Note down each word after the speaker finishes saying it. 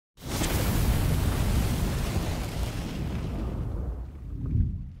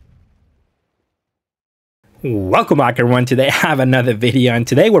Welcome back, everyone. Today I have another video, and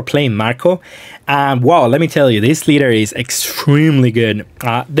today we're playing Marco. Wow, let me tell you, this leader is extremely good.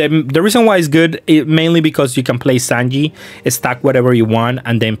 The reason why it's good is mainly because you can play Sanji, stack whatever you want,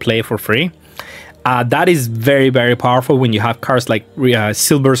 and then play for free. That is very, very powerful when you have cards like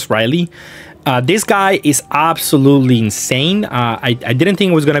Silver's Riley. This guy is absolutely insane. I didn't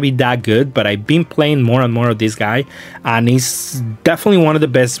think it was gonna be that good, but I've been playing more and more of this guy, and he's definitely one of the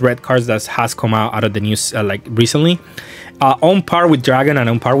best red cards that has come out of the news like recently. On par with Dragon and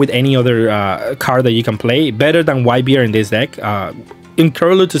on par with any other card that you can play. Better than Whitebeard in this deck.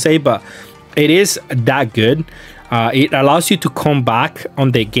 Incredible to say, but it is that good. It allows you to come back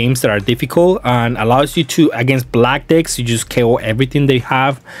on the games that are difficult, and allows you to, against black decks, you just KO everything they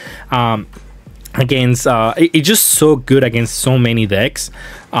have. It's just so good against so many decks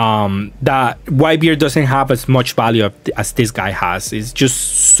that Whitebeard doesn't have as much value as this guy has. It's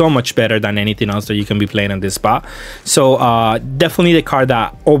just so much better than anything else that you can be playing on this spot. So definitely the card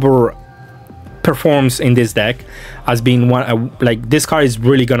that performs in this deck as being one like this card is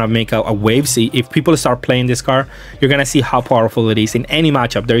really gonna make a wave. See, if people start playing this card, you're gonna see how powerful it is in any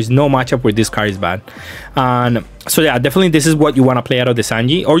matchup. There is no matchup where this card is bad. And so yeah, definitely this is what you want to play out of the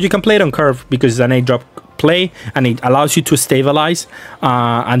Sanji, or you can play it on curve because it's an 8-drop play and it allows you to stabilize,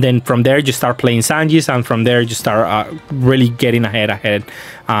 and then from there you start playing Sanjis, and from there you start really getting ahead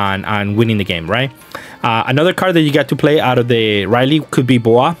and winning the game, right? Another card that you get to play out of the Riley could be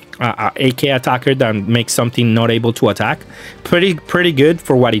Boa, AK attacker that makes something not able to attack. Pretty good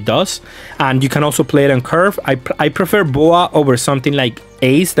for what it does. And you can also play it on curve. I prefer Boa over something like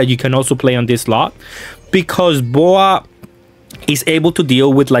Ace that you can also play on this slot, because Boa is able to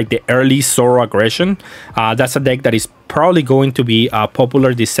deal with like the early Zoro aggression. That's a deck that is probably going to be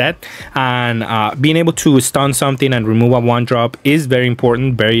popular this set, and being able to stun something and remove a 1-drop is very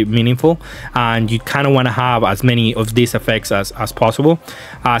important, very meaningful, and you kind of want to have as many of these effects as possible.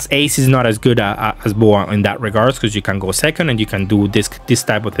 As Ace is not as good as Boa in that regards, because you can go second and you can do this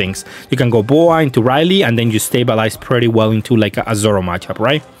type of things. You can go Boa into Riley and then you stabilize pretty well into like a Zoro matchup,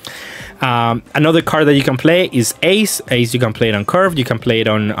 right? Another card that you can play is Ace. Ace, you can play it on curve, you can play it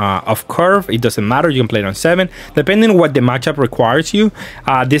on off curve, it doesn't matter. You can play it on 7 depending on what the matchup requires you.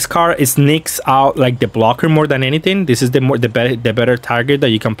 This card sneaks out like the blocker more than anything. This is the better target that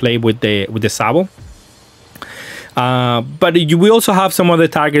you can play with the Sabo. But we also have some other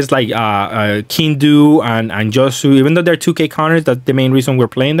targets like Kindu and Josu. Even though they're 2k counters, that's the main reason we're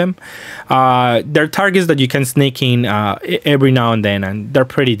playing them. They're targets that you can sneak in every now and then, and they're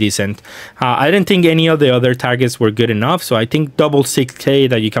pretty decent. I didn't think any of the other targets were good enough, so I think double 6k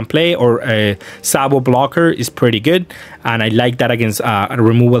that you can play, or a Sabo blocker, is pretty good, and I like that against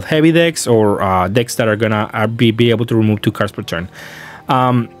removal heavy decks, or decks that are gonna be able to remove 2 cards per turn.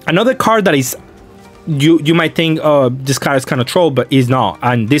 Another card that is, you might think, oh, this card is kind of troll, but is not,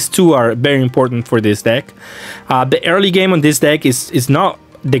 and these two are very important for this deck. The early game on this deck is not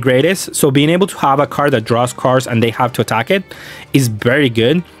the greatest, so being able to have a card that draws cards and they have to attack it is very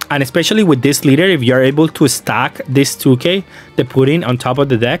good. And especially with this leader, if you're able to stack this 2k, the Pudding, on top of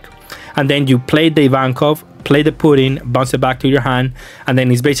the deck, and then you play the Ivankov, play the Pudding, bounce it back to your hand, and then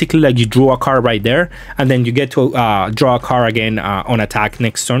it's basically like you drew a card right there, and then you get to draw a card again on attack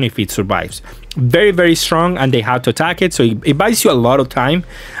next turn if it survives. Very, very strong, and they have to attack it, so it buys you a lot of time,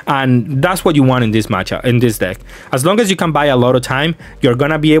 and that's what you want in this matchup, in this deck. As long as you can buy a lot of time, you're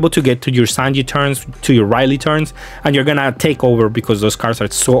gonna be able to get to your Sanji turns, to your Riley turns, and you're gonna take over, because those cards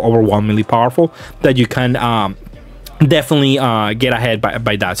are so overwhelmingly powerful that you can definitely get ahead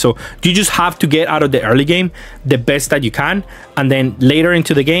by that. So you just have to get out of the early game the best that you can, and then later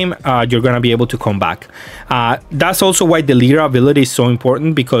into the game you're gonna be able to come back. That's also why the leader ability is so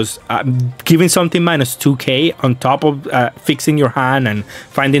important, because giving something minus 2k on top of fixing your hand and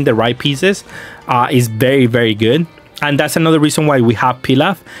finding the right pieces is very, very good. And that's another reason why we have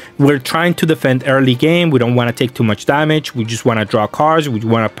Pilaf. We're trying to defend early game. We don't want to take too much damage. We just want to draw cards. We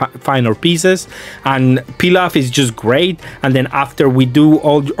want to find our pieces. And Pilaf is just great. And then after we do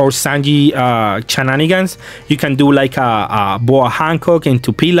all our Sanji shenanigans, you can do like a Boa Hancock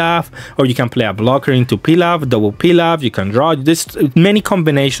into Pilaf, or you can play a blocker into Pilaf, double Pilaf. You can draw. There's many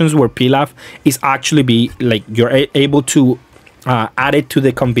combinations where Pilaf is actually be like you're able to add it to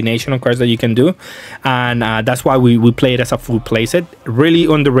the combination of cards that you can do, and that's why we play it as a full playset. Really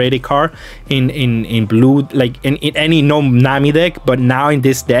underrated card in blue, like in any no Nami deck, but now in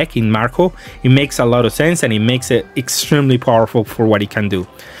this deck in Marco, it makes a lot of sense, and it makes it extremely powerful for what it can do.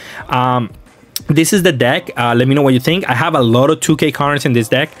 this is the deck. Let me know what you think. I have a lot of 2k counters in this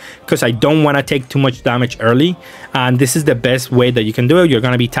deck because I don't want to take too much damage early, and this is the best way that you can do it. You're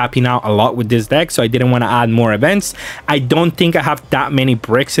going to be tapping out a lot with this deck, so I didn't want to add more events. I don't think I have that many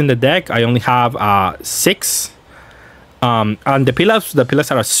bricks in the deck. I only have 6. And the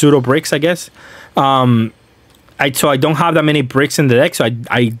pillars are pseudo bricks, I guess. So I don't have that many bricks in the deck, so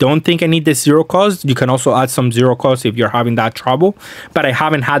I don't think I need the 0 cost. You can also add some 0 cost if you're having that trouble, but I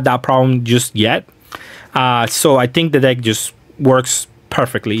haven't had that problem just yet. So I think the deck just works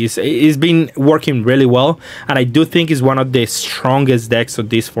perfectly. It's been working really well, and I do think it's one of the strongest decks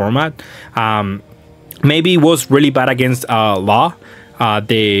of this format. Maybe it was really bad against Law,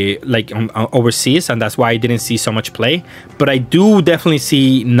 overseas, and that's why I didn't see so much play. But I do definitely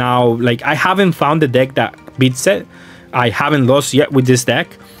see now, like, I haven't found the deck that beats it. I haven't lost yet with this deck.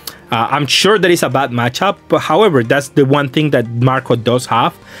 I'm sure that is a bad matchup, but however, that's the one thing that Marco does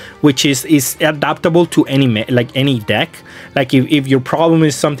have, which is adaptable to any deck. Like if your problem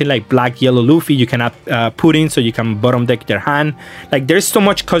is something like black yellow Luffy, you can put in so you can bottom deck their hand. Like there's so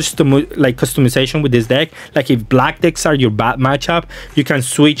much customization with this deck. Like if black decks are your bad matchup, you can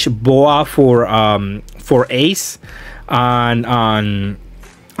switch Boa for Ace, and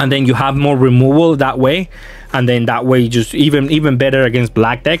then you have more removal that way. And then that way, just even better against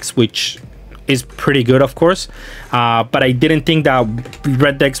black decks, which is pretty good, of course. But I didn't think that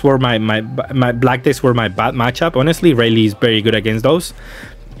red decks were my black decks were my bad matchup. Honestly, Rayleigh is very good against those,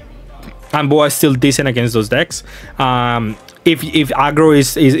 and Boa is still decent against those decks. If aggro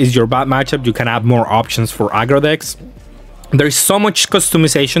is your bad matchup, you can add more options for aggro decks. There's so much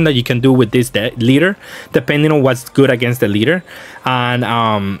customization that you can do with this leader, depending on what's good against the leader,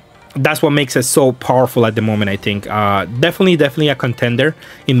 and that's what makes it so powerful at the moment. I think definitely a contender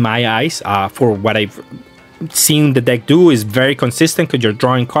in my eyes. For what I've seen the deck do, is very consistent because you're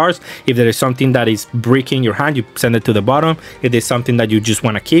drawing cards. If there is something that is breaking your hand, you send it to the bottom. If there's something that you just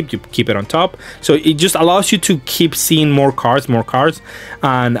want to keep, you keep it on top. So it just allows you to keep seeing more cards,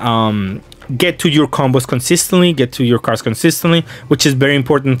 and get to your combos consistently, get to your cards consistently, which is very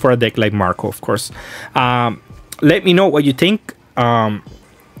important for a deck like Marco, of course. Let me know what you think.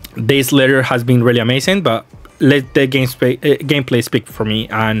 This letter has been really amazing, but let the gameplay speak for me.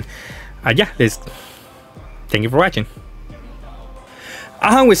 And yeah, thank you for watching.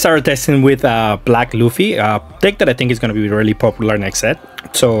 We started testing with Black Luffy, a deck that I think is going to be really popular next set.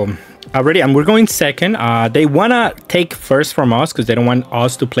 So and we're going second. They want to take first from us because they don't want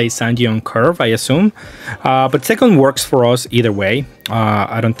us to play Sanji on curve, I assume. But second works for us either way.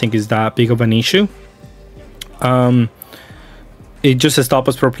 I don't think it's that big of an issue. It just stops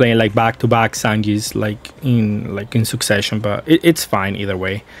us from playing like back-to-back Sanjis in succession, but it's fine either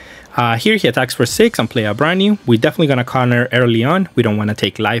way. Here he attacks for 6 and play a brand new. We're definitely gonna counter early on. We don't want to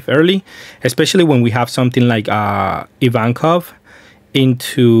take life early, especially when we have something like Ivankov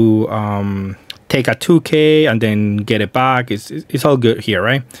into take a 2k and then get it back. It's all good here,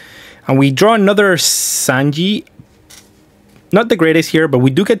 right? And we draw another Sanji. Not the greatest here, but we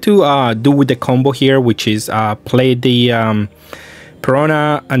do get to do with the combo here, which is play the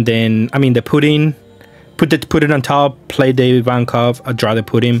Perona, and then the pudding, put it on top, play the Ivankov, draw the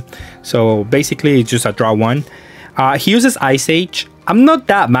pudding. So basically it's just a draw 1. He uses Ice Age. I'm not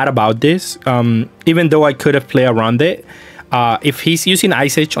that mad about this, even though I could have played around it. If he's using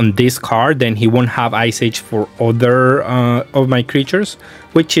Ice Age on this card, then he won't have Ice Age for other of my creatures,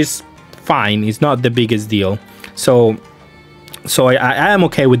 which is fine. It's not the biggest deal. So I am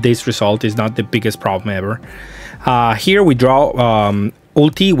okay with this result. It's not the biggest problem ever. Here we draw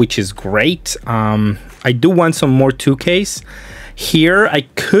ulti, which is great. I do want some more 2Ks. Here I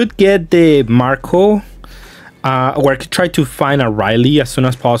could get the Marco, or I could try to find a Rayleigh as soon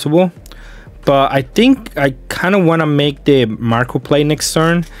as possible. But I think I kind of want to make the Marco play next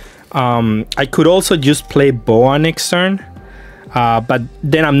turn. I could also just play Boa next turn. But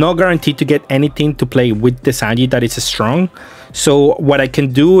then I'm not guaranteed to get anything to play with the Sanji that is strong. So what I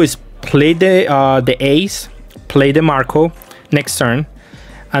can do is play the Ace, play the Marco next turn,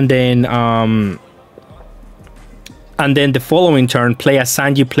 and then the following turn play a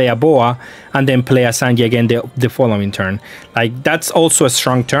Sanji, play a Boa, and then play a Sanji again the following turn. Like, that's also a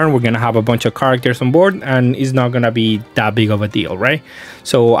strong turn. We're gonna have a bunch of characters on board, and it's not gonna be that big of a deal, right?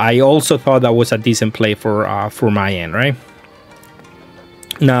 So I also thought that was a decent play for my end, right?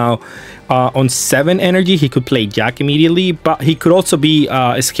 Now, on 7 energy, he could play Jack immediately, but he could also be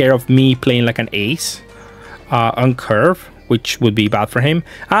scared of me playing like an Ace on curve, which would be bad for him.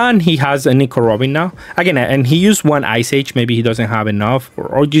 And he has a Nico Robin now. Again, and he used one Ice Age. Maybe he doesn't have enough,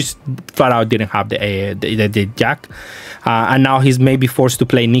 or just flat out didn't have the Jack. And now he's maybe forced to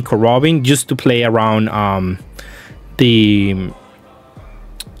play Nico Robin just to play around the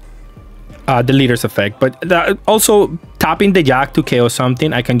leader's effect. But also tapping the Jack to KO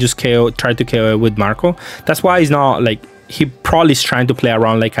something, I can just try to KO it with Marco. That's why he's not like, he probably is trying to play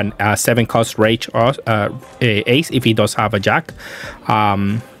around like an 7-cost rage or ace if he does have a Jack.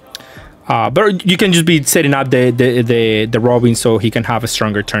 But you can just be setting up the Robin so he can have a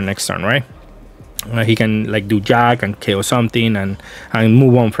stronger turn next turn, right? He can like do Jack and KO something and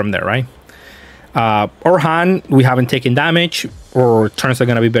move on from there, right? Our hand, we haven't taken damage. Or turns are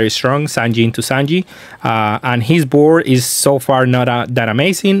going to be very strong. Sanji into Sanji. And his board is so far not that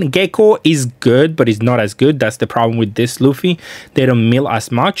amazing. Gecko is good, but it's not as good. That's the problem with this Luffy. They don't mill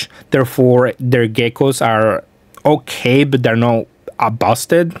as much. Therefore, their Geckos are okay, but they're not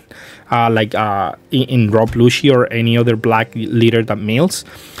busted. Like in Rob Lucy or any other black leader that mills.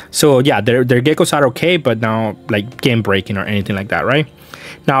 So yeah, their Geckos are okay, but now like game breaking or anything like that, right?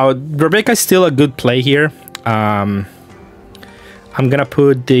 Now, Rebecca is still a good play here. I'm gonna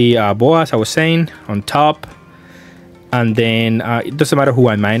put the boa, as I was saying, on top, and then it doesn't matter who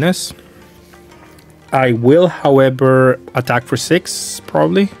I minus. I will, however, attack for 6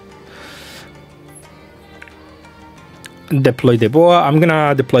 probably. Deploy the boa. I'm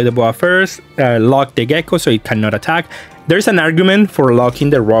gonna deploy the boa first. Lock the gecko so it cannot attack. There's an argument for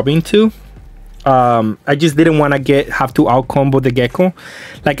locking the Robin too. I just didn't want to have to out combo the gecko.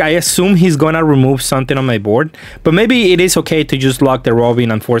 Like, I assume he's gonna remove something on my board, but maybe it is okay to just lock the Robin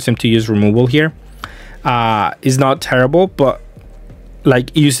and force him to use removal here. It's not terrible, but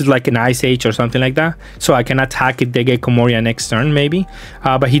like use it like an Ice Age or something like that, so I can attack it the Gecko Moria next turn maybe.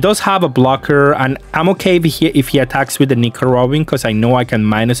 But he does have a blocker, and I'm okay if he attacks with the Nico Robin, because I know I can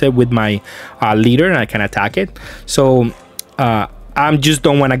minus it with my leader and I can attack it. So I just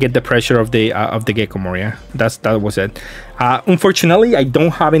don't want to get the pressure of the Gecko Moria. That was it. Unfortunately, I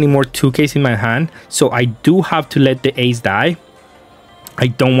don't have any more 2Ks in my hand, so I do have to let the ace die. I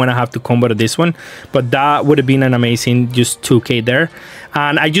don't want to have to combo to this one, but that would have been an amazing just 2K there.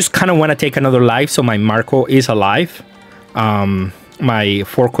 And I just kind of want to take another life, so my Marco is alive. My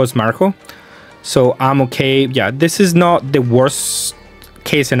 4-cost Marco. So I'm okay. Yeah, this is not the worst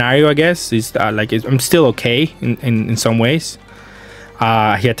case scenario, I guess. It's I'm still okay in some ways.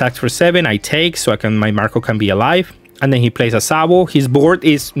 He attacks for 7, I take, so my Marco can be alive. And then he plays a Sabo. His board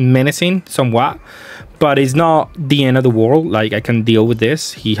is menacing somewhat, but it's not the end of the world. Like, I can deal with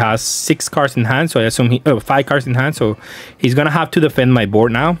this. He has 6 cards in hand, so I assume 5 cards in hand, so he's gonna have to defend my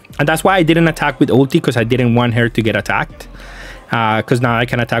board now. And that's why I didn't attack with ulti, because I didn't want her to get attacked. Because now I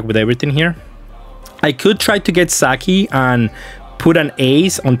can attack with everything here. I could try to get Saki and put an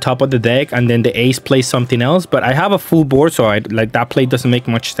ace on top of the deck, and then the ace plays something else, but I have a full board, so that play doesn't make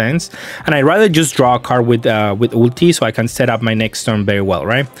much sense. And I'd rather just draw a card with ulti, so I can set up my next turn very well,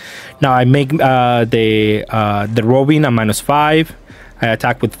 right? Now I make the Robin a -5. I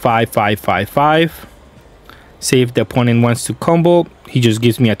attack with 5, 5, 5, 5. See if the opponent wants to combo. He just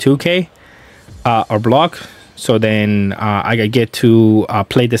gives me a 2K or block. So then I get to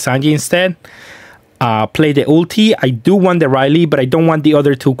play the Sanji instead. Play the ulti. I do want the Riley, but I don't want the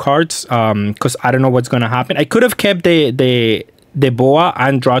other 2 cards because I don't know what's gonna happen. I could have kept the Boa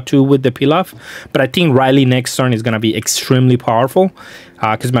and draw 2 with the Pilaf, but I think Riley next turn is gonna be extremely powerful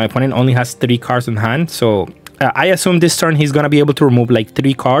because my opponent only has 3 cards in hand. So I assume this turn he's gonna be able to remove like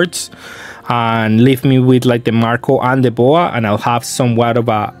 3 cards and leave me with like the Marco and the Boa, and I'll have somewhat of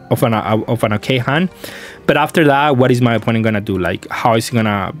an okay hand. But after that, what is my opponent gonna do? Like, how is he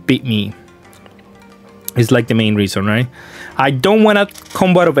gonna beat me? Is like the main reason, right? I don't want to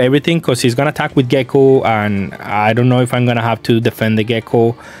combo out of everything because he's gonna attack with Gecko, and I don't know if I'm gonna have to defend the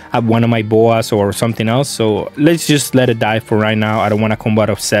Gecko at one of my Boas or something else. So let's just let it die for right now. I don't want to combo out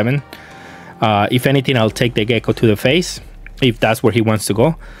of 7. If anything, I'll take the Gecko to the face if that's where he wants to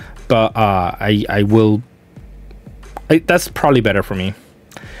go. But I will. That's probably better for me.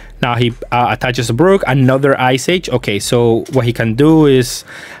 Now he attaches a Brook, another Ice Age. Okay, so what he can do is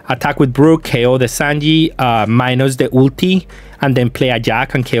attack with Brook, KO the Sanji, minus the ulti, and then play a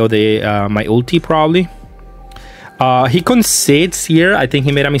Jack and KO my ulti probably. He concedes here. I think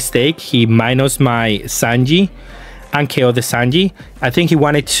he made a mistake. He minus my Sanji and KO the Sanji. I think he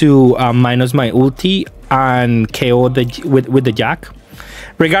wanted to minus my ulti and KO with the Jack.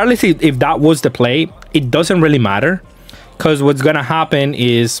 Regardless if that was the play, it doesn't really matter, because what's gonna happen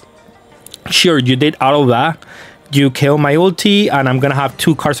is, sure, you did all of that, You kill my ulti, and I'm gonna have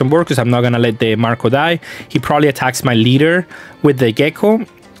 2 cards on board because I'm not gonna let the Marco die. He probably attacks my leader with the Gecko.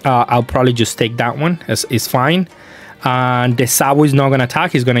 I'll probably just take that one. It's fine. And the Sabo is not gonna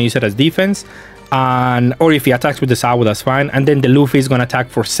attack. He's gonna use it as defense. Or if he attacks with the Sabo, that's fine. And then the Luffy is gonna attack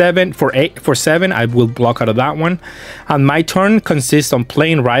for 7. For 7, I will block out of that one. And my turn consists on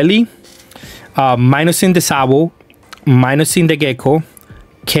playing Riley, minusing the Sabo, minusing the Gecko,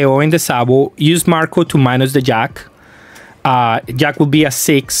 KOing the Sabo, use Marco to minus the Jack. Jack will be a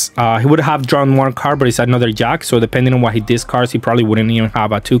 6. He would have drawn 1 card, but it's another Jack, so depending on what he discards, he probably wouldn't even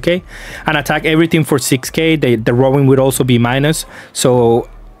have a 2k. And attack everything for 6k. The Robin would also be minus, so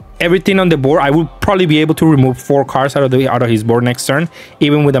everything on the board, I would probably be able to remove 4 cards out of his board next turn,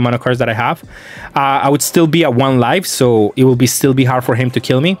 even with the amount of cards that I have. I would still be at 1 life, so it will still be hard for him to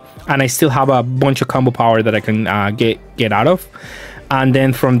kill me, and I still have a bunch of combo power that I can get out of. And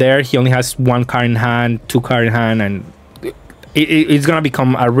then from there, he only has 1 card in hand, 2 card in hand, and it's gonna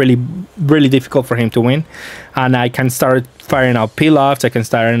become a really difficult for him to win. And I can start firing out peel-offs. I can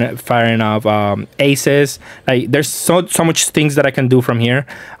start firing off aces. Like, there's so much things that I can do from here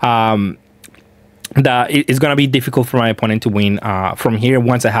that it's gonna be difficult for my opponent to win from here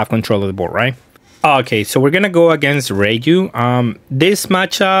once I have control of the board, right? Okay, so we're gonna go against Reiju. This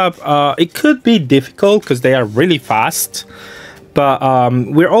matchup, it could be difficult because they are really fast, but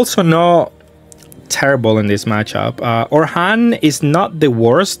we're also not terrible in this matchup. Our hand is not the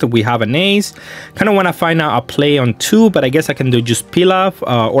worst. We have an ace. Kind of want to find out a play on 2, but I guess I can do just peel off,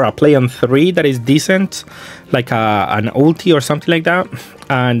 or a play on 3 that is decent, like an ulti or something like that.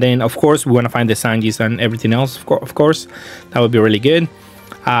 And then of course we want to find the Sanjis and everything else. Of course, that would be really good.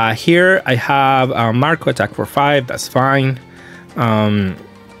 Here I have Marco attack for 5. That's fine.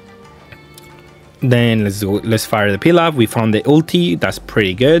 Then let's fire the peel off. We found the ulti. That's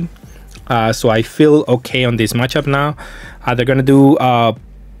pretty good. So I feel okay on this matchup now. They're gonna do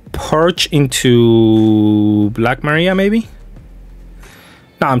Purge into Black Maria, maybe?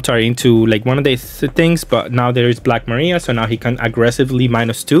 No, I'm sorry, into like one of the things, but now there is Black Maria, so now he can aggressively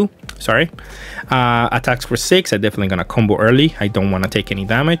 -2. Sorry. Attacks for 6. I'm definitely gonna combo early. I don't want to take any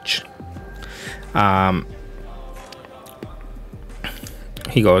damage.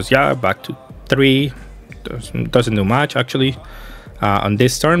 He goes, yeah, back to 3. Doesn't do much actually. On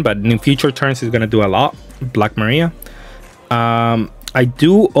this turn, but in future turns he's gonna do a lot. Black Maria. I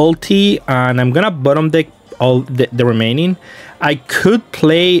do ulti, and I'm gonna bottom deck all the remaining. I could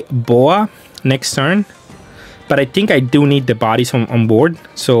play Boa next turn, but I think I do need the bodies on board.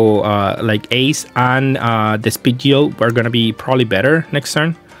 So like Ace and the Speed Yield are gonna be probably better next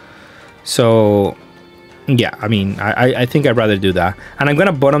turn. So yeah, I mean, I think I'd rather do that. And I'm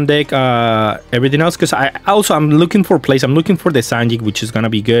gonna bottom deck everything else, because I'm looking for plays. I'm looking for the Sanji, which is gonna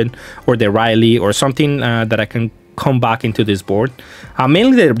be good, or the Riley, or something that I can come back into this board.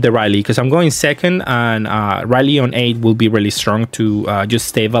 Mainly the Riley, because I'm going second, and Riley on 8 will be really strong to just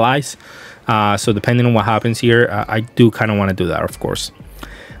stabilize. So depending on what happens here, I do kind of want to do that, of course.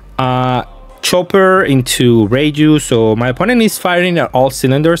 Chopper into Reiju. So my opponent is firing at all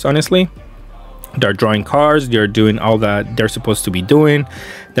cylinders, honestly. They're drawing cards, they're doing all that they're supposed to be doing,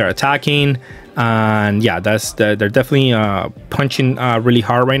 they're attacking, and yeah, they're definitely punching really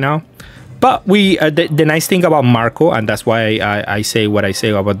hard right now. But the nice thing about Marco, and that's why I say what I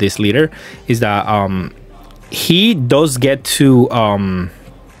say about this leader, is that he does get to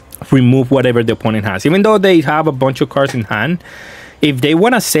remove whatever the opponent has. Even though they have a bunch of cards in hand, if they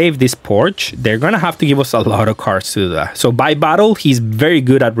want to save this porch, they're going to have to give us a lot of cards to do that. So by battle, he's very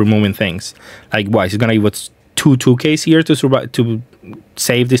good at removing things. Like, what, he's going to give us 2Ks here to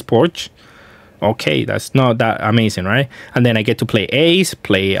save this porch? Okay, that's not that amazing, right? And then I get to play Ace,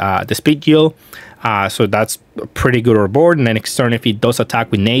 play the Speed Yield. So that's pretty good on board. And then next turn, if he does attack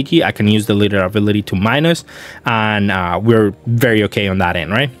with Neji, I can use the leader ability to minus. And we're very okay on that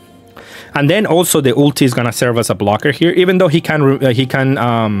end, right? And then also the ulti is gonna serve as a blocker here, even though he can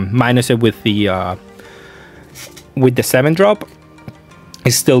minus it with the 7-drop.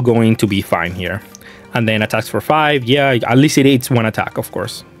 It's still going to be fine here. And then attacks for 5. Yeah, at least it eats 1 attack, of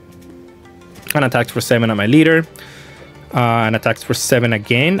course. And attacks for 7 on my leader. And attacks for 7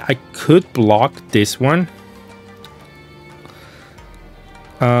 again. I could block this one.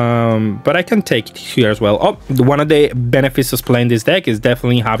 But I can take it here as well. Oh, one of the benefits of playing this deck is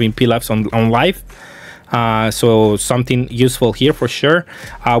definitely having peel-ups on life. So something useful here for sure.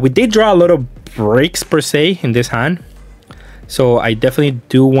 We did draw a lot of breaks per se in this hand. So I definitely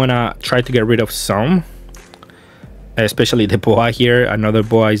do want to try to get rid of some. Especially the Boa here. Another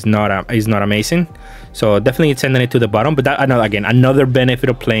Boa is not amazing. So definitely sending it to the bottom. But that, another benefit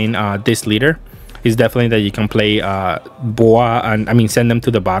of playing this leader. is definitely that you can play Boa and I mean send them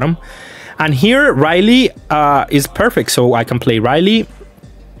to the bottom. And here Riley is perfect, so I can play Riley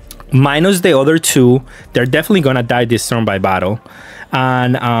minus the other two. They're definitely gonna die this turn by battle,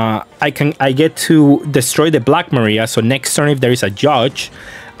 and I get to destroy the Black Maria. So next turn, if there is a judge,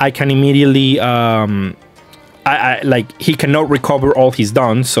 I can immediately like he cannot recover all he's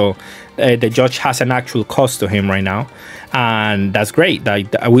done. So the judge has an actual cost to him right now, and that's great.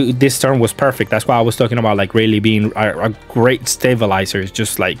 Like this turn was perfect. That's why I was talking about like really being a great stabilizer. It's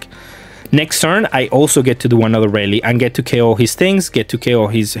just like next turn, I also get to do another rally and get to KO his things, get to KO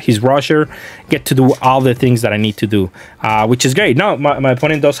his rusher, get to do all the things that I need to do, which is great. Now, my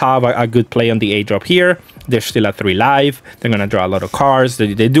opponent does have a good play on the 8-drop here. They're still at 3 life. They're going to draw a lot of cards.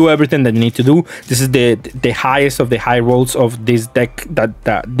 They do everything that they need to do. This is the highest of the high rolls of this deck that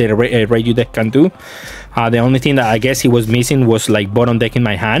the Reiju deck can do. The only thing that I guess he was missing was like bottom deck in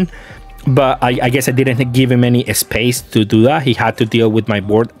my hand. But I guess I didn't give him any space to do that. He had to deal with my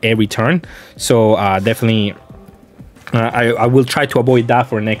board every turn. So definitely I will try to avoid that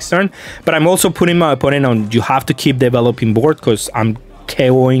for next turn. But I'm also putting my opponent on, you have to keep developing board because I'm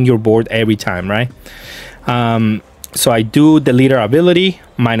KOing your board every time, right? So I do the leader ability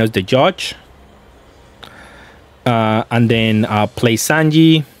minus the judge. And then play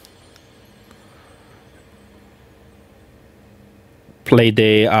Sanji. Play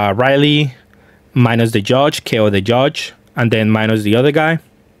the Riley minus the judge, KO the judge, and then minus the other guy.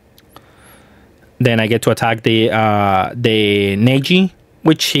 Then I get to attack the Neji,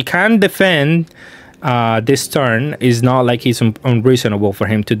 which he can defend this turn. Is not like he's unreasonable for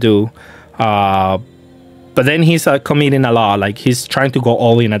him to do. But then he's committing a lot. Like he's trying to go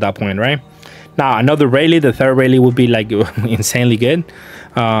all in at that point, right? Now another rally, the third rally would be like insanely good.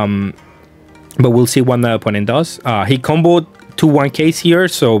 But we'll see what the opponent does. He comboed 2 1Ks here,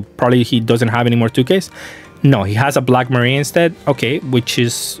 so probably he doesn't have any more 2Ks. No, he has a Black Maria instead. Okay, which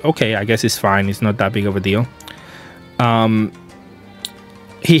is okay. I guess it's fine. It's not that big of a deal.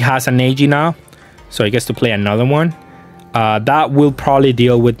 He has an AG now, so he gets to play another one. That will probably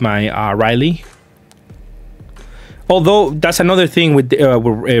deal with my Riley. Although that's another thing with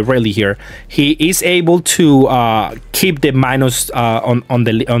Riley here. He is able to keep the minus on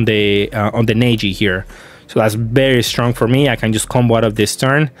the Neji here. So that's very strong for me. I can just combo out of this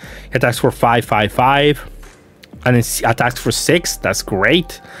turn. He attacks for 5/5/5, and then attacks for 6. That's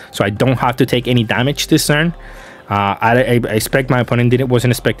great. So I don't have to take any damage this turn. I expect my opponent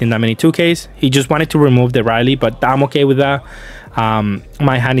wasn't expecting that many 2Ks. He just wanted to remove the Riley, but I'm okay with that.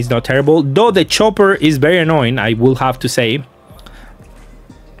 My hand is not terrible, though the chopper is very annoying, I will have to say.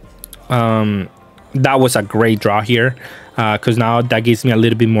 That was a great draw here, because now that gives me a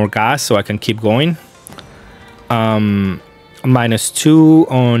little bit more gas so I can keep going. -2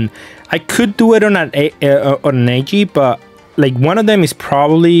 on, I could do it on an AG, but like one of them is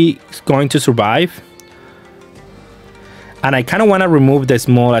probably going to survive, and I kind of want to remove the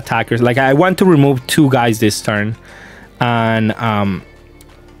small attackers. Like I want to remove 2 guys this turn, and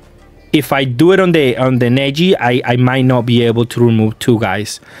if I do it on the Neji, I might not be able to remove 2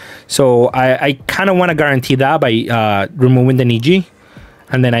 guys. So I kind of want to guarantee that by removing the Neji.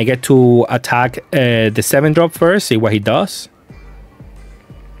 And then I get to attack the 7-drop first, see what he does.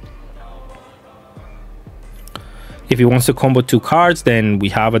 If he wants to combo 2 cards, then we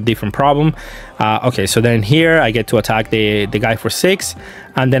have a different problem. Okay, so then here I get to attack the guy for 6.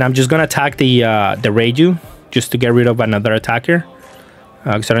 And then I'm just going to attack the Reiju just to get rid of another attacker.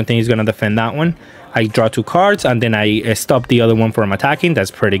 Because I don't think he's going to defend that one. I draw 2 cards and then I stop the other one from attacking.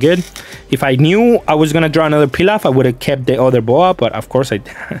 That's pretty good. If I knew I was going to draw another Pilaf, I would have kept the other Boa, but of course I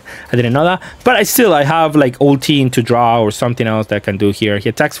didn't know that. But I have like ulti into draw or something else that I can do here. He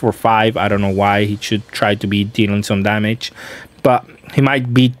attacks for 5. I don't know why. He should try to be dealing some damage, but he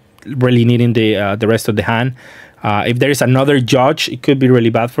might be really needing the rest of the hand. If there is another judge, it could be really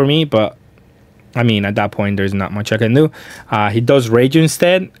bad for me, but I mean, at that point, there's not much I can do. He does Rage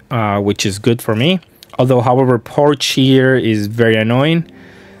instead, which is good for me. Although, however, Porch here is very annoying.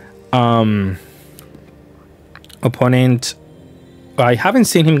 Opponent, I haven't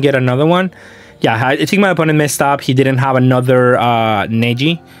seen him get another one. Yeah, I think my opponent messed up. He didn't have another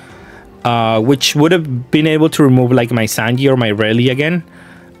Neji, which would have been able to remove like my Sanji or my Rayleigh again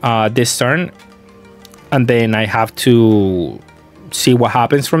this turn. And then I have to see what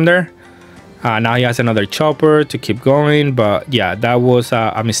happens from there. Now he has another chopper to keep going, but yeah, that was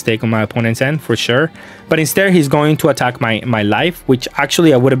a mistake on my opponent's end for sure. But instead, he's going to attack my life, which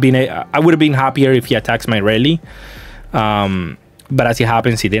actually I would have been happier if he attacks my Rayleigh. But as it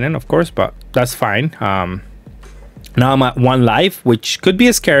happens, he didn't, of course, but that's fine. Now I'm at 1 life, which could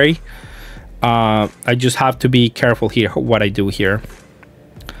be scary. I just have to be careful here what I do here.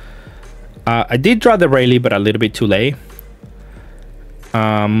 I did draw the Rayleigh, but a little bit too late.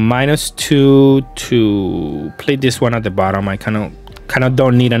 -2 to play this one at the bottom. I kind of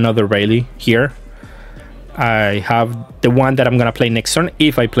don't need another Rayleigh here. I have the one that I'm gonna play next turn.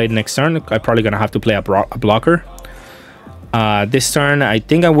 If I play next turn, I'm probably gonna have to play a blocker. This turn, I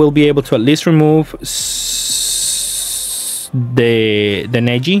think I will be able to at least remove the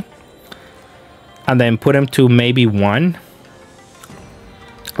Neji, and then put him to maybe 1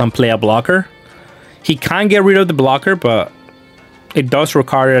 and play a blocker. He can get rid of the blocker, but it does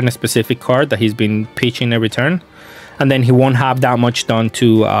require a specific card that he's been pitching every turn, and then he won't have that much done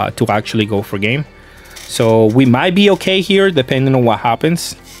to actually go for game. So we might be okay here depending on what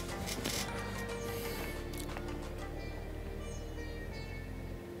happens.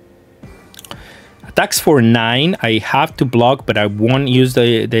 Attacks for 9. I have to block, but I won't use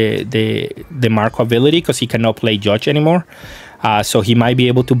the Marco ability because he cannot play Judge anymore. So he might be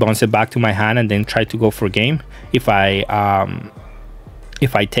able to bounce it back to my hand and then try to go for game if I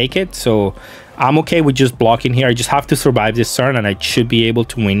take it. So I'm okay with just blocking here. I just have to survive this turn, and I should be able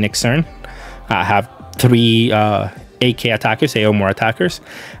to win next turn. I have 3 AK attackers, 8 or more attackers.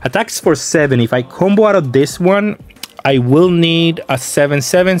 Attacks for 7. If I combo out of this one, I will need a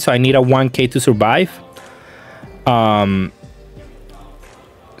 7/7, so I need a 1k to survive.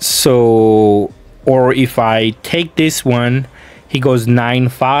 Or if I take this one, he goes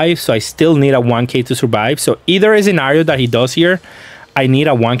 9/5, so I still need a 1k to survive. So either a scenario that he does here, I need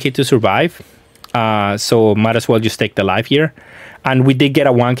a 1k to survive. So might as well just take the life here. And we did get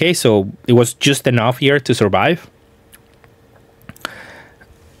a 1k, so it was just enough here to survive.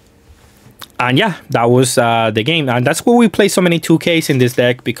 And yeah, that was the game. And that's why we play so many 2Ks in this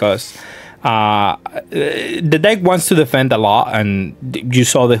deck, because the deck wants to defend a lot, and you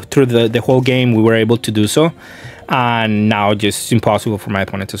saw through the whole game we were able to do so. And now just impossible for my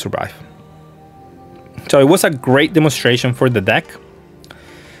opponent to survive. So it was a great demonstration for the deck.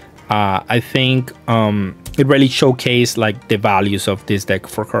 I think it really showcased like the values of this deck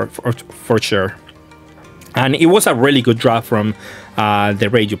for sure. And it was a really good draw from the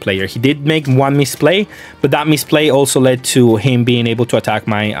radio player. He did make one misplay, but that misplay also led to him being able to attack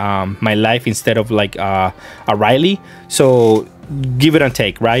my my life instead of like a Rayleigh. So give it and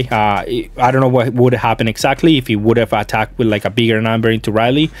take, right? I don't know what would happen exactly if he would have attacked with like a bigger number into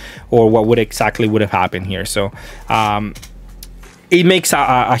Rayleigh, or what would exactly would have happened here. So it makes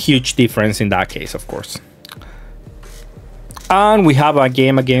a huge difference in that case, of course. And we have a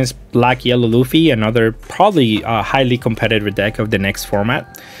game against Black Yellow Luffy, another probably highly competitive deck of the next format.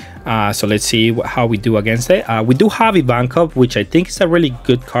 So let's see how we do against it. We do have Ivankov, which I think is a really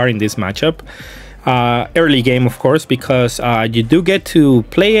good card in this matchup. Early game, of course, because you do get to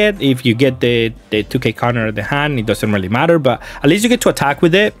play it. If you get the 2k counter at the hand, it doesn't really matter, but at least you get to attack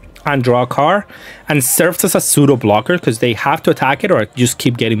with it and draw a card, and serves as a pseudo blocker because they have to attack it or just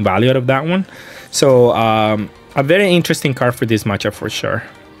keep getting value out of that one. So a very interesting card for this matchup for sure.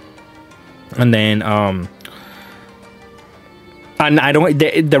 And then and I don't,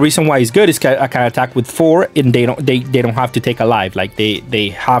 the reason why it's good is I can attack with 4 and they don't have to take a life. Like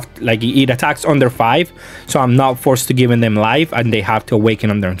they have, like, it attacks under 5, so I'm not forced to give them life, and they have to awaken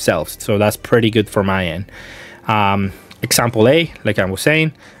on themselves. So that's pretty good for my end. Example A, like I was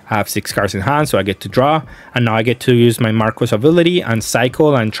saying, I have 6 cards in hand, so I get to draw, and now I get to use my Marco's ability and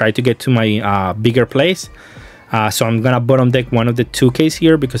cycle and try to get to my bigger place. So I'm gonna bottom deck one of the 2Ks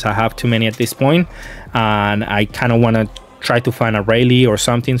here because I have too many at this point, and I kind of want to try to find a Rayleigh or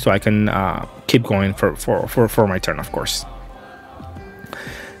something so I can keep going for my turn, of course.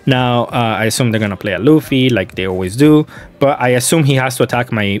 Now I assume they're gonna play a Luffy like they always do, but I assume he has to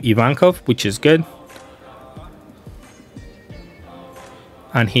attack my Ivankov, which is good.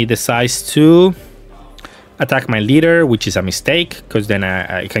 And he decides to attack my leader, which is a mistake, because then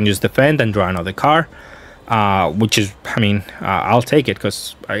I can just defend and draw another card. Which is, I mean, I'll take it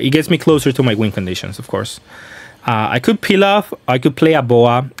because it gets me closer to my win conditions, of course. I could peel off, I could play a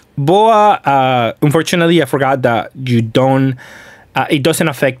Boa. Boa, unfortunately, I forgot that you don't, it doesn't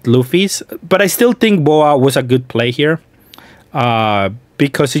affect Luffy's, but I still think Boa was a good play here.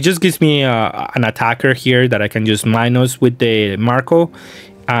 Because it just gives me an attacker here that I can just minus with the Marco,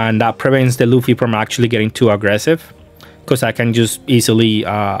 and that prevents the Luffy from actually getting too aggressive, because I can just easily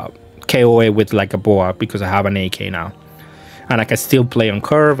KO it with like a Boa because I have an AK now, and I can still play on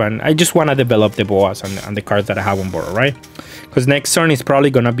curve, and I just want to develop the Boas and the cards that I have on board, right? Because next turn is probably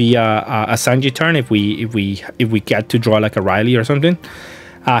gonna be a Sanji turn if we get to draw like a Rayleigh or something.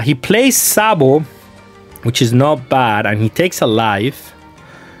 He plays Sabo, which is not bad, and he takes a life,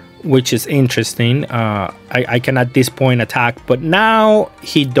 which is interesting. I can at this point attack, but now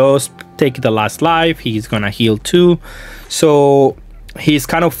he does take the last life. He's gonna heal too, so he's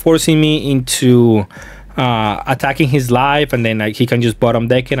kind of forcing me into attacking his life, and then like, he can just bottom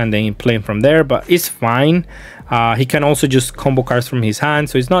deck it and then play him from there, but it's fine. He can also just combo cards from his hand,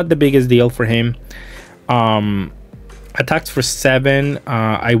 so it's not the biggest deal for him. Attacks for 7.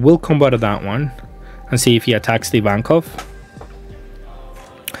 I will combo to that one and see if he attacks the Ivankov.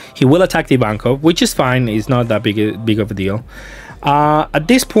 He will attack the Ivankov, which is fine. It's not that big of a deal. At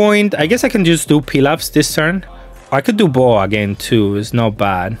this point, I guess I can just do Pilafs this turn. I could do Boa again too. It's not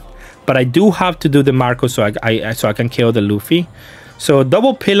bad, but I do have to do the Marco so I can KO the Luffy. So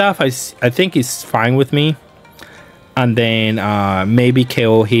double Pilaf I think is fine with me, and then maybe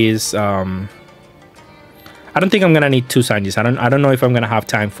KO his. I don't think I'm gonna need 2 Sanjis. I don't know if I'm gonna have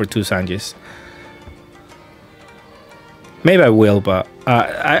time for 2 Sanjis. Maybe I will, but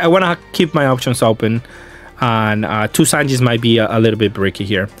I want to keep my options open, and 2 Sanjis might be a little bit bricky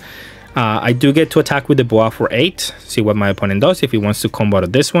here. I do get to attack with the Boa for 8. See what my opponent does. If he wants to combo to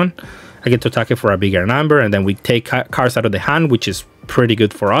this one, I get to attack it for a bigger number, and then we take cards out of the hand, which is pretty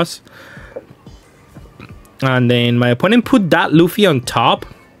good for us. And then my opponent put that Luffy on top,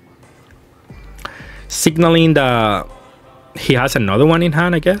 signaling that he has another one in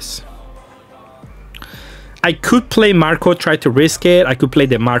hand, I guess. I could play Marco, try to risk it. I could play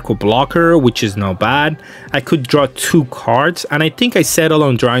the Marco blocker, which is not bad. I could draw 2 cards, and I think I settle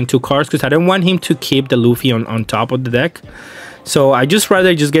on drawing 2 cards because I don't want him to keep the Luffy on top of the deck. So I just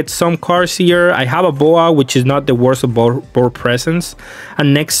rather just get some cards here. I have a Boa, which is not the worst of board presence.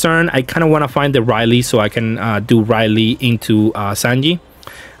 And next turn, I kind of want to find the Riley so I can do Riley into Sanji.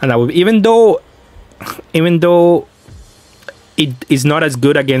 And that would, even though it is not as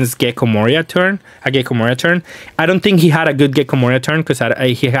good against Gecko Moria turn, I don't think he had a good Gecko Moria turn because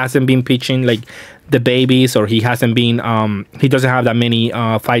he hasn't been pitching like the babies, or he hasn't been he doesn't have that many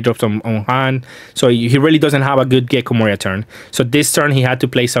 5-drops on hand, so he really doesn't have a good Gecko Moria turn. So this turn he had to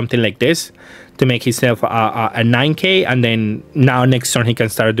play something like this to make himself a 9k, and then now next turn he can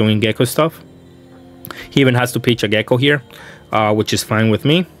start doing Gecko stuff. He even has to pitch a Gecko here, which is fine with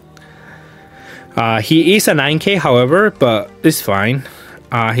me. He is a 9k, however, but it's fine.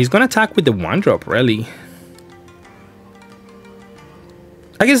 He's gonna attack with the 1-drop, really.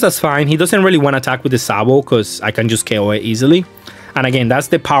 I guess that's fine. He doesn't really want to attack with the Sabo because I can just KO it easily. And again, that's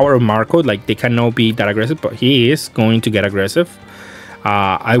the power of Marco. Like, they cannot be that aggressive, but he is going to get aggressive.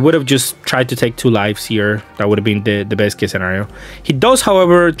 I would have just tried to take 2 lives here. That would have been the best case scenario. He does,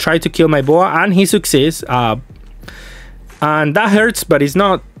 however, try to kill my Boa, and he succeeds. And that hurts, but it's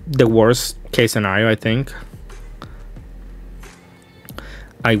not the worst case scenario, I think.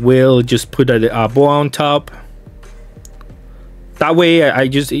 I will just put a Boa on top. That way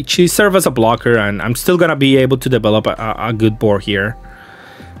she serves as a blocker, and I'm still gonna be able to develop a good board here.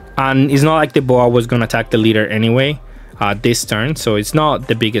 And it's not like the Boa was gonna attack the leader anyway this turn, so it's not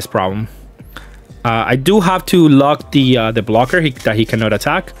the biggest problem. I do have to lock the blocker that he cannot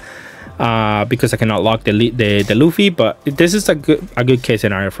attack, because I cannot lock the Luffy, but this is a good case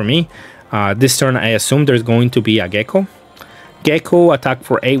scenario for me. This turn I assume there's going to be a Gecko. Gecko attack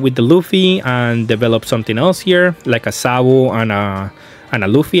for 8 with the Luffy and develop something else here, like a Sabo and a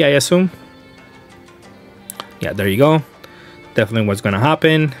Luffy, I assume. Yeah, there you go. Definitely what's gonna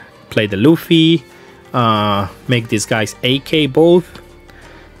happen. Play the Luffy, make these guys 8k both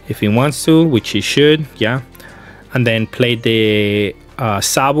if he wants to, which he should, yeah. And then play the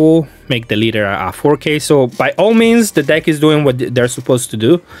Sabo, make the leader a 4k. So by all means, the deck is doing what they're supposed to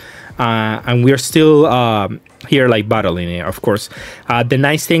do. And we're still here like battling it, of course. The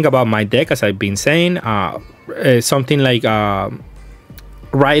nice thing about my deck, as I've been saying, something like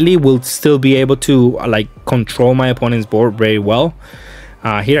Riley will still be able to like control my opponent's board very well.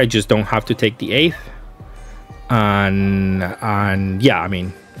 Here I just don't have to take the 8th, and yeah, I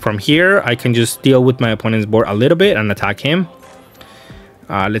mean, from here I can just deal with my opponent's board a little bit and attack him.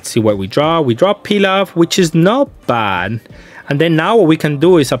 Let's see what we draw. We draw Pilaf, which is not bad. And then now what we can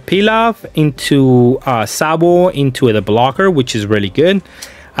do is a Pilaf into Sabo into the blocker, which is really good.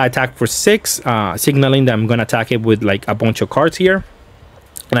 I attack for 6, signaling that I'm gonna attack it with like a bunch of cards here,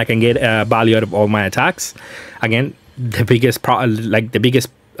 and I can get value out of all my attacks. Again, the biggest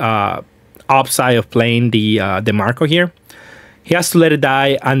upside of playing the Marco here. He has to let it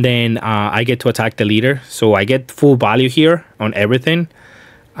die, and then I get to attack the leader, so I get full value here on everything.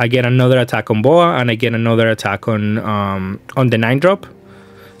 I get another attack on Boa, and I get another attack on the 9-drop.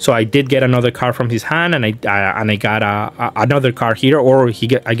 So I did get another card from his hand, and I got another card here, or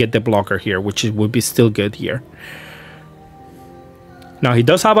I get the blocker here, which would be still good here. Now he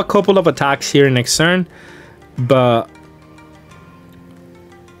does have a couple of attacks here next turn, but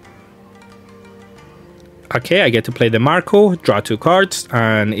okay, I get to play the Marco, draw 2 cards,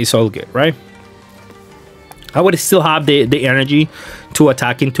 and it's all good, right? I would still have the energy to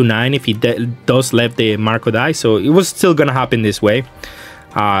attack into 9 if he does let the Marco die, so it was still gonna happen this way.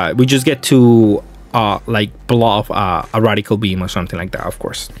 We just get to like blow off a Radical Beam or something like that, of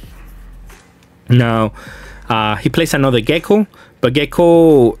course. Now he plays another Gecko, but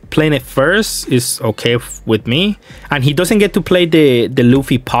Gecko playing it first is okay with me, and he doesn't get to play the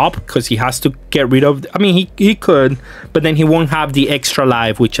Luffy pop because he has to get rid of, I mean, he could, but then he won't have the extra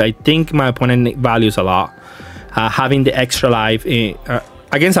life, which I think my opponent values a lot. Having the extra life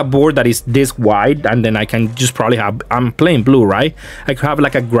against a board that is this wide, and then I can just probably have, I'm playing blue, right? I could have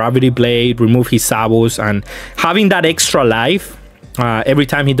like a Gravity Blade, remove his Sabos, and having that extra life every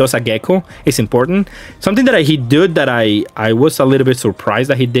time he does a Gecko is important. Something that he did that I was a little bit surprised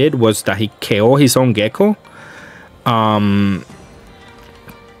that he did was that he KO his own Gecko.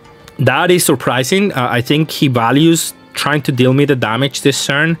 That is surprising. I think he values trying to deal me the damage this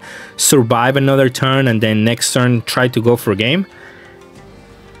turn, survive another turn, and then next turn try to go for game.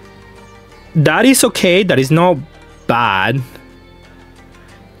 That is okay. That is not bad.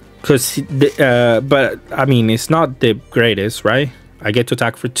 Because, but I mean, it's not the greatest, right? I get to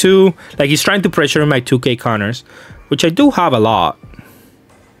attack for 2. Like, he's trying to pressure my 2k counters, which I do have a lot.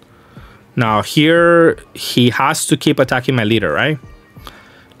 Now here he has to keep attacking my leader, right?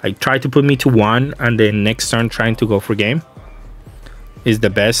 Like, try to put me to 1, and then next turn trying to go for game is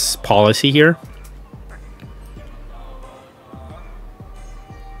the best policy here.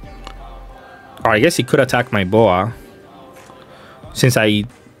 Or I guess he could attack my Boa since I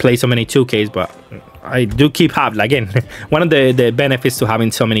play so many 2Ks, but I do keep again, one of the benefits to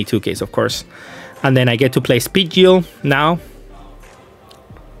having so many 2Ks, of course. And then I get to play Speed Yield now.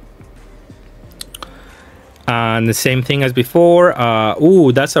 And the same thing as before.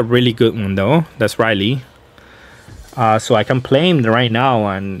 Ooh, that's a really good one though. That's Riley. So I can play him right now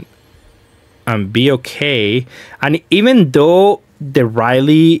and be okay. And even though the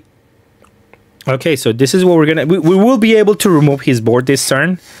Riley, okay, so this is what we're gonna, we will be able to remove his board this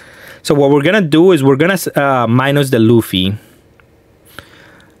turn. So what we're gonna do is we're gonna minus the Luffy,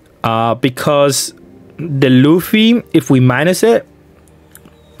 because the Luffy, if we minus it,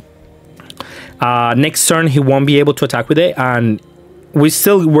 next turn he won't be able to attack with it, and we're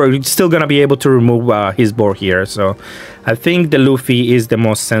still gonna be able to remove his board here. So I think the Luffy is the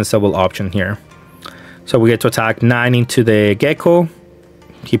most sensible option here. So we get to attack 9 into the Gecko.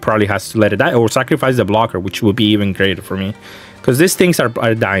 He probably has to let it die or sacrifice the blocker, which would be even greater for me, because these things are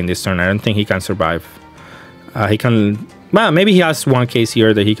dying this turn. I don't think he can survive. He can, well, maybe he has one case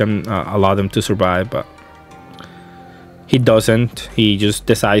here that he can allow them to survive, but he doesn't. He just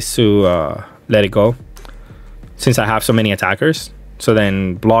decides to let it go since I have so many attackers. So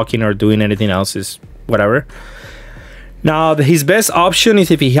then blocking or doing anything else is whatever. Now his best option is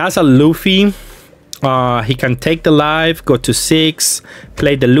if he has a Luffy, he can take the life, go to 6,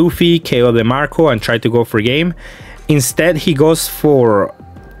 play the Luffy, KO the Marco, and try to go for game. Instead, he goes for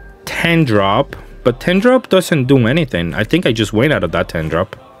 10 drop, but 10 drop doesn't do anything. I think I just win out of that 10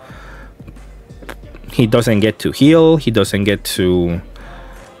 drop. He doesn't get to heal. He doesn't get to,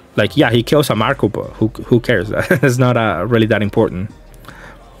 like, yeah, he kills a Marco, but who cares? That's not really that important.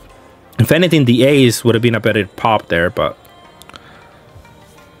 If anything, the Ace would have been a better pop there, but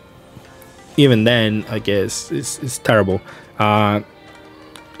even then, I guess it's terrible. Yeah,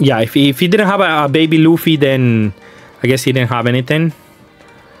 if he didn't have a baby Luffy, then I guess he didn't have anything.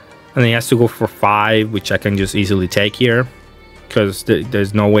 And then he has to go for 5, which I can just easily take here, because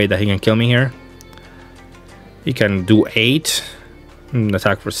there's no way that he can kill me here. He can do 8 and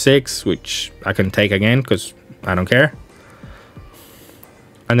attack for 6, which I can take again because I don't care.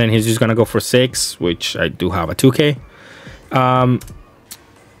 And then he's just gonna go for 6, which I do have a 2k.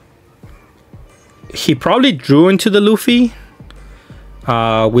 He probably drew into the Luffy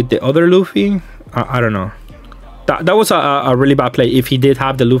with the other Luffy. I don't know. That was a really bad play. If he did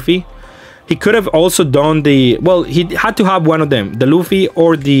have the Luffy, he could have also done the, well, he had to have one of them, the Luffy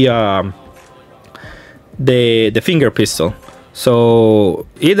or the finger pistol. So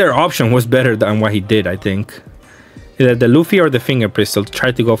either option was better than what he did, I think. Either the Luffy or the finger pistol to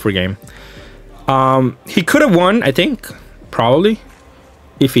try to go for game. He could have won, I think, probably,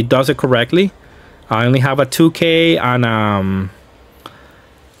 if he does it correctly. I only have a 2k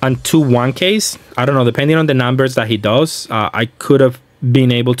and 2 1ks. I don't know, depending on the numbers that he does, I could have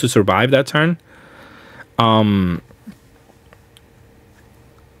been able to survive that turn.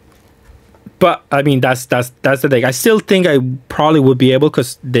 But I mean, that's the deck. I still think I probably would be able,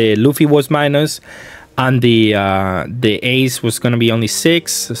 because the Luffy was minus, and the ace was gonna be only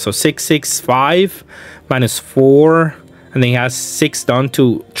 6. So 6, 6, 5 minus 4, and then he has 6 done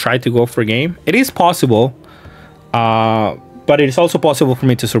to try to go for game. It is possible, but it is also possible for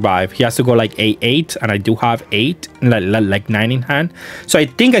me to survive. He has to go like A8, and I do have 8, like 9 in hand. So I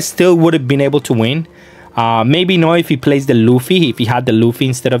think I still would have been able to win. Maybe no if he plays the Luffy, if he had the Luffy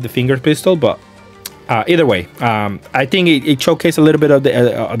instead of the finger pistol, but either way, I think it showcased a little bit of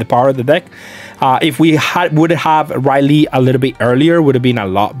the power of the deck. If we would have Riley a little bit earlier, would have been a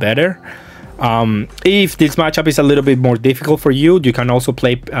lot better. If this matchup is a little bit more difficult for you, you can also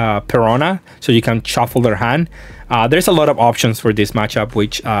play Perona, so you can shuffle their hand. There's a lot of options for this matchup,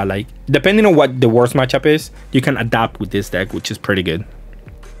 which like depending on what the worst matchup is, you can adapt with this deck, which is pretty good.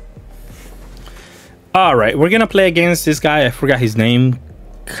 All right, we're gonna play against this guy. I forgot his name,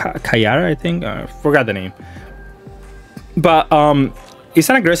 Kayara, I think. Forgot the name. But it's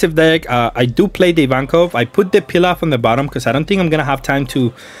an aggressive deck. I do play the Ivankov. I put the Pilaf on the bottom because I don't think I'm gonna have time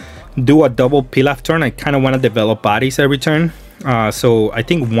to do a double Pilaf turn. I kind of want to develop bodies every turn. So I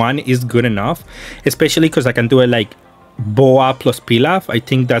think 1 is good enough, especially because I can do it like Boa plus Pilaf. I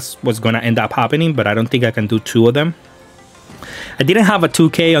think that's what's gonna end up happening, but I don't think I can do 2 of them. I didn't have a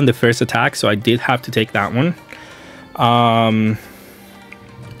 2k on the first attack, so I did have to take that one.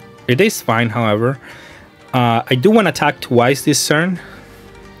 It is fine, however. I do want to attack twice this turn.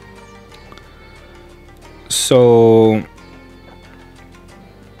 So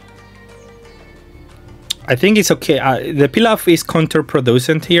I think it's okay. The Pilaf is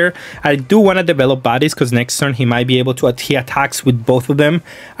counterproducent here. I do want to develop bodies because next turn he might be able to, he attacks with both of them.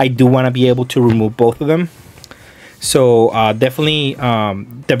 I do want to be able to remove both of them. So definitely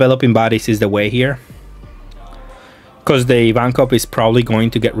developing bodies is the way here, because the Ivankov is probably going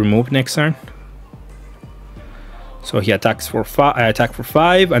to get removed next turn. So he attacks for 5. I attack for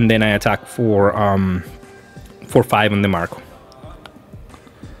 5, and then I attack for 5 on the Marco.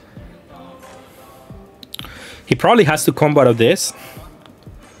 He probably has to combo out of this,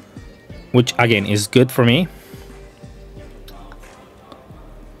 which again is good for me,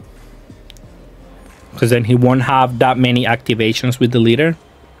 because then he won't have that many activations with the leader.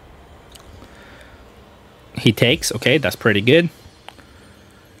 He takes, okay, that's pretty good.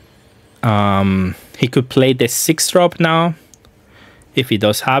 He could play the 6-drop now if he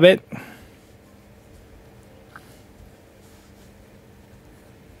does have it.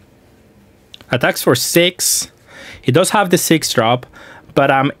 Attacks for 6. He does have the 6-drop,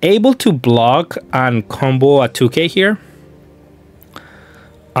 but I'm able to block and combo a 2k here.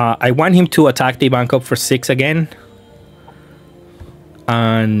 I want him to attack the Ivankov for 6 again,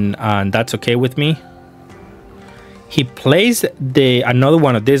 and that's okay with me. He plays another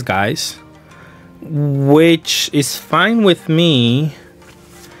one of these guys, which is fine with me.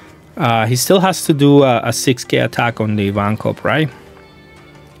 He still has to do a 6k attack on the Ivankov, right?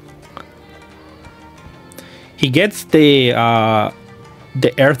 He gets the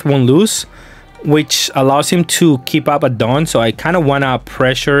Earth Won't Lose, which allows him to keep up a Dawn. So I kind of want to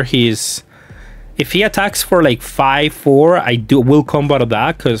pressure his... If he attacks for like 5-4, I will combo out of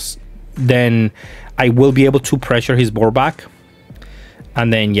that, because then I will be able to pressure his board back.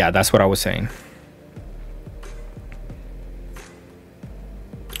 And then, yeah, that's what I was saying.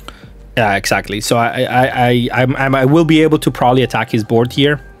 Yeah, exactly. So I will be able to probably attack his board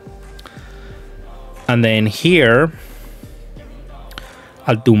here. And then here,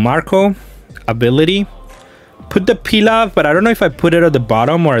 I'll do Marco, ability, put the Pilaf, but I don't know if I put it at the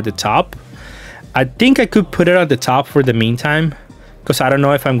bottom or at the top. I think I could put it at the top for the meantime, because I don't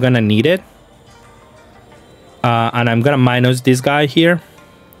know if I'm gonna need it. And I'm gonna minus this guy here,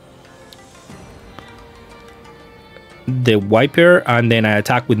 the Wiper, and then I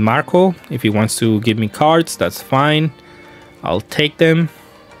attack with Marco. If he wants to give me cards, that's fine. I'll take them.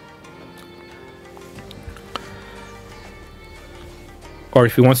 Or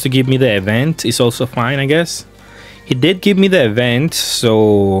if he wants to give me the event, it's also fine, I guess. He did give me the event,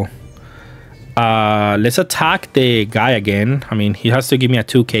 so let's attack the guy again. I mean, he has to give me a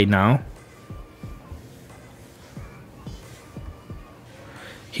 2k now.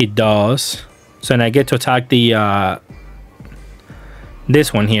 He does. So then I get to attack the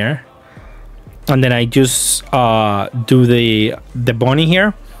this one here, and then I just do the bunny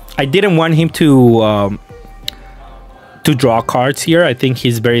here. I didn't want him to draw cards here. I think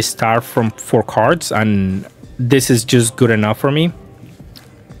he's very starved from 4 cards, and this is just good enough for me.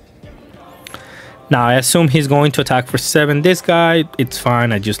 Now I assume he's going to attack for 7. This guy, it's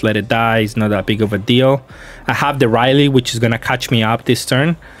fine. I just let it die. It's not that big of a deal. I have the Riley, which is gonna catch me up this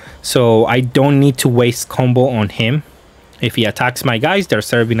turn, So I don't need to waste combo on him. If he attacks my guys, they're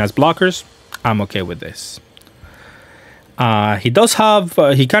serving as blockers. I'm okay with this. He does have,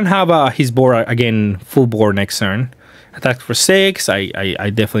 he can have his board again, full board next turn. Attack for 6. I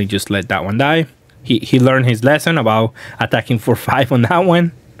definitely just let that one die. He learned his lesson about attacking for 5 on that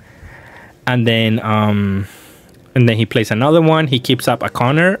one. And then he plays another one. He keeps up a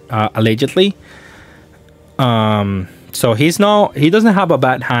corner, allegedly. So he doesn't have a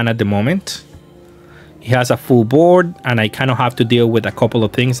bad hand at the moment. He has a full board, and I kind of have to deal with a couple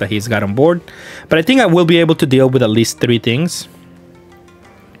of things that he's got on board. But I think I will be able to deal with at least 3 things.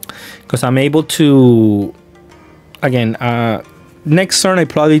 Because I'm able to... Again, next turn I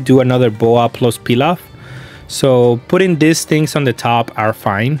probably do another Boa plus Pilaf. So putting these things on the top are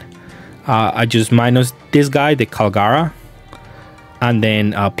fine. I just minus this guy, the Calgara. And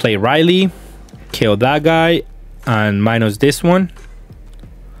then play Riley, kill that guy, and minus this one.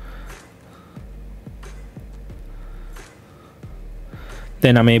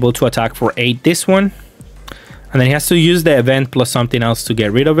 Then I'm able to attack for 8 this one. And then he has to use the event plus something else to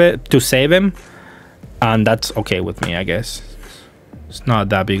get rid of it, to save him. And that's okay with me, I guess. It's not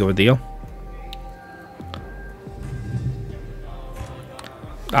that big of a deal.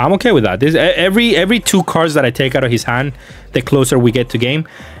 I'm okay with that. This, every 2 cards that I take out of his hand, the closer we get to game.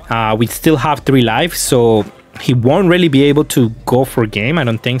 We still have 3 lives, so he won't really be able to go for game. I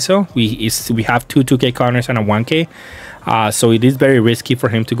don't think so. We have 2 2K corners and a 1K. So it is very risky for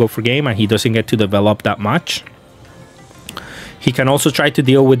him to go for game, and he doesn't get to develop that much. He can also try to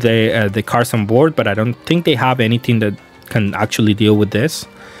deal with the cards on board, but I don't think they have anything that can actually deal with this,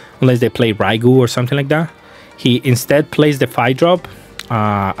 unless they play Raigu or something like that. He instead plays the 5-drop,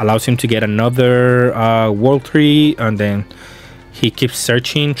 allows him to get another World Tree, and then he keeps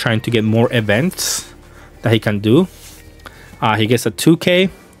searching, trying to get more events that he can do. He gets a 2K,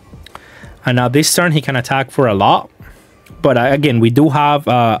 and now this turn he can attack for a lot. But again, we do have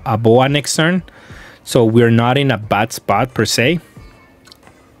a Boa next turn, so we're not in a bad spot per se.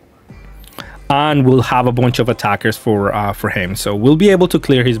 And we'll have a bunch of attackers for him, so we'll be able to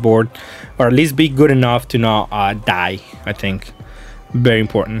clear his board, or at least be good enough to not die. I think very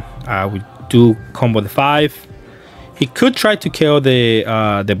important. We do combo the 5. He could try to kill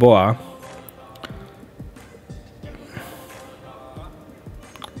the Boa.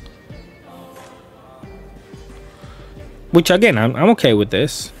 Which again, I'm okay with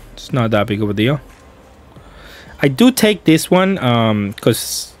this. It's not that big of a deal. I do take this one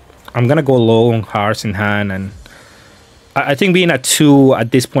because I'm gonna go low on cards in hand, and I think being at 2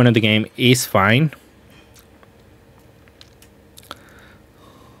 at this point of the game is fine.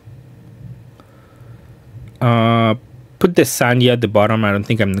 Put the Sandia at the bottom. I don't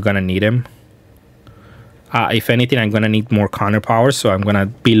think I'm gonna need him. If anything, I'm gonna need more counter power, so I'm gonna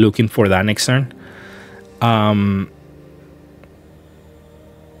be looking for that next turn.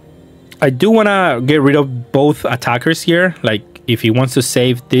 I do want to get rid of both attackers here. Like, if he wants to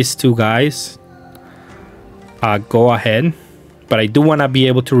save these 2 guys, go ahead. But I do want to be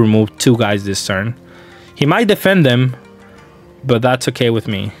able to remove 2 guys this turn. He might defend them, but that's okay with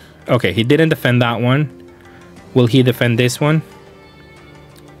me. Okay, he didn't defend that one. Will he defend this one?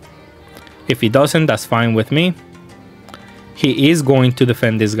 If he doesn't, that's fine with me. He is going to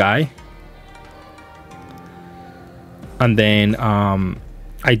defend this guy. And then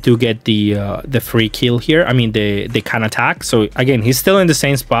I do get the free kill here. I mean, they can attack. So again, he's still in the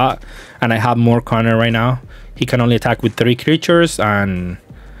same spot, and I have more corner right now. He can only attack with 3 creatures, and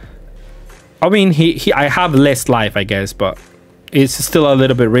I mean, I have less life, I guess, but it's still a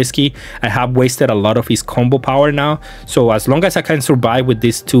little bit risky. I have wasted a lot of his combo power now. So as long as I can survive with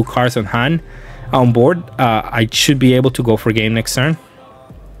these 2 cards on hand on board, I should be able to go for game next turn.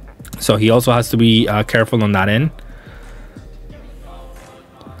 So he also has to be careful on that end.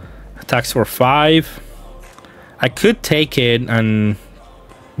 Attacks for 5. I could take it and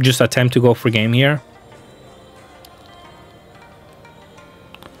just attempt to go for game here.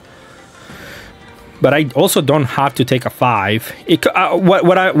 But I also don't have to take a 5.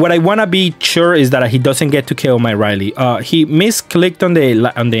 What I want to be sure is that he doesn't get to kill my Riley. He misclicked on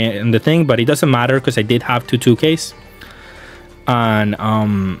the thing, but it doesn't matter because I did have 2 2Ks. And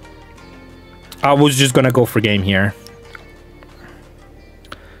I was just gonna go for game here.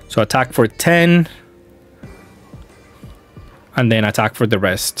 So attack for 10, and then attack for the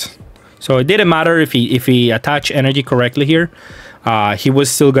rest. So it didn't matter if he attached energy correctly here. He was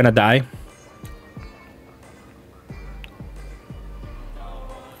still gonna die.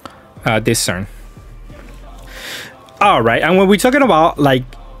 This turn. All right, and when we're talking about like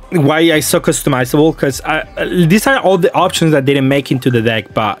why I so customizable, because these are all the options that didn't make into the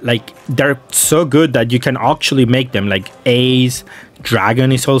deck, but like they're so good that you can actually make them. Like Ace,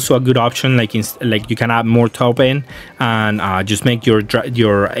 Dragon is also a good option. Like you can add more top in and just make your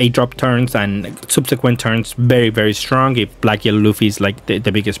 8-drop turns and subsequent turns very, very strong. If Black Yellow Luffy is like the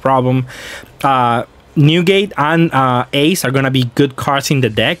biggest problem. Newgate and Ace are gonna be good cards in the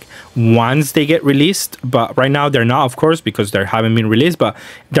deck once they get released, but right now they're not, of course, because they haven't been released, but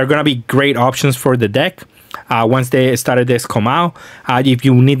they're gonna be great options for the deck once they started this come out. If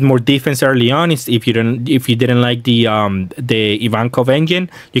you need more defense early on, if you didn't like the Ivankov engine,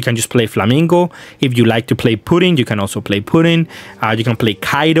 you can just play Flamingo. If you like to play Pudding, you can also play Pudding. You can play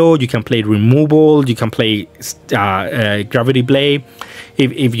Kaido, you can play Removal, you can play Gravity Blade.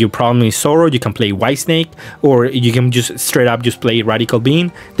 If your problem is Zoro, you can play White Snake, or you can just straight up just play Radical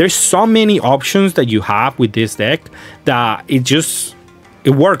Beam. There's so many options that you have with this deck that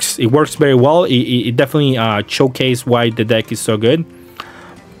it works. It works very well. It definitely showcases why the deck is so good.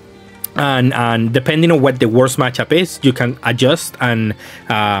 And depending on what the worst matchup is, you can adjust. And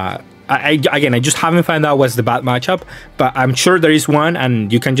I just haven't found out what's the bad matchup, but I'm sure there is one,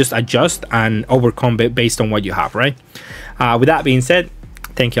 and you can just adjust and overcome it based on what you have, right? With that being said,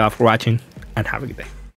 thank you all for watching, and have a good day.